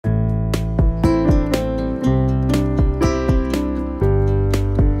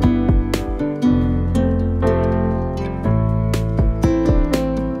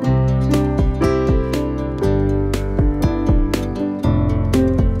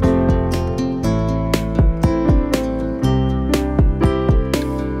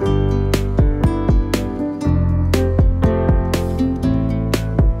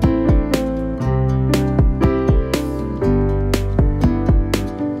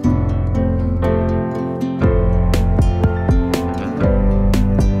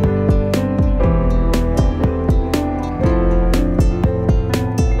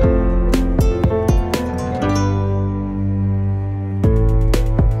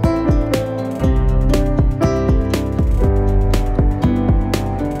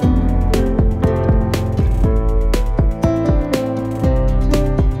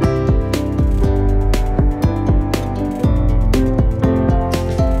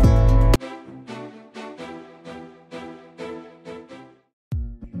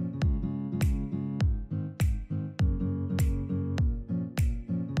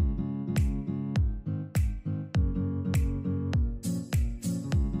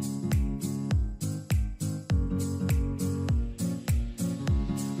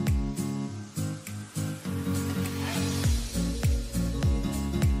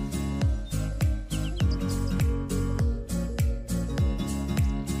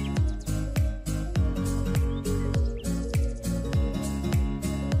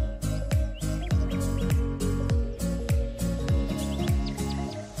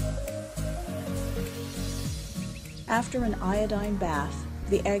After an iodine bath,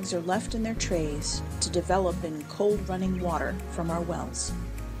 the eggs are left in their trays to develop in cold running water from our wells.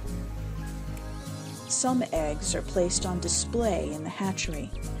 Some eggs are placed on display in the hatchery,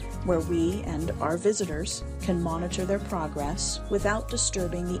 where we and our visitors can monitor their progress without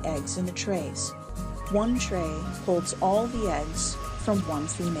disturbing the eggs in the trays. One tray holds all the eggs from one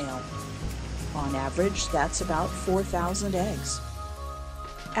female. On average, that's about 4,000 eggs.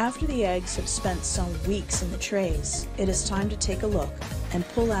 After the eggs have spent some weeks in the trays, it is time to take a look and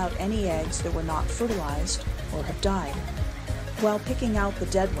pull out any eggs that were not fertilized or have died. While picking out the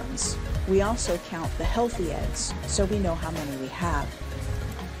dead ones, we also count the healthy eggs so we know how many we have.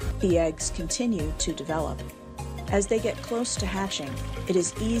 The eggs continue to develop. As they get close to hatching, it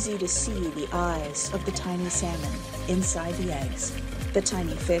is easy to see the eyes of the tiny salmon inside the eggs. The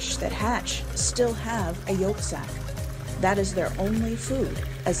tiny fish that hatch still have a yolk sac. That is their only food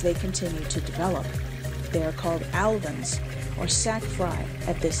as they continue to develop. They are called alevins, or sac fry,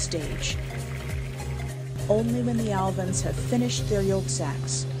 at this stage. Only when the alevins have finished their yolk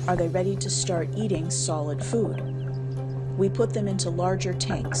sacs are they ready to start eating solid food. We put them into larger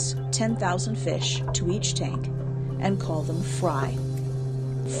tanks, 10,000 fish to each tank, and call them fry.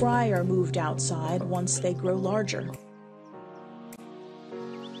 Fry are moved outside once they grow larger.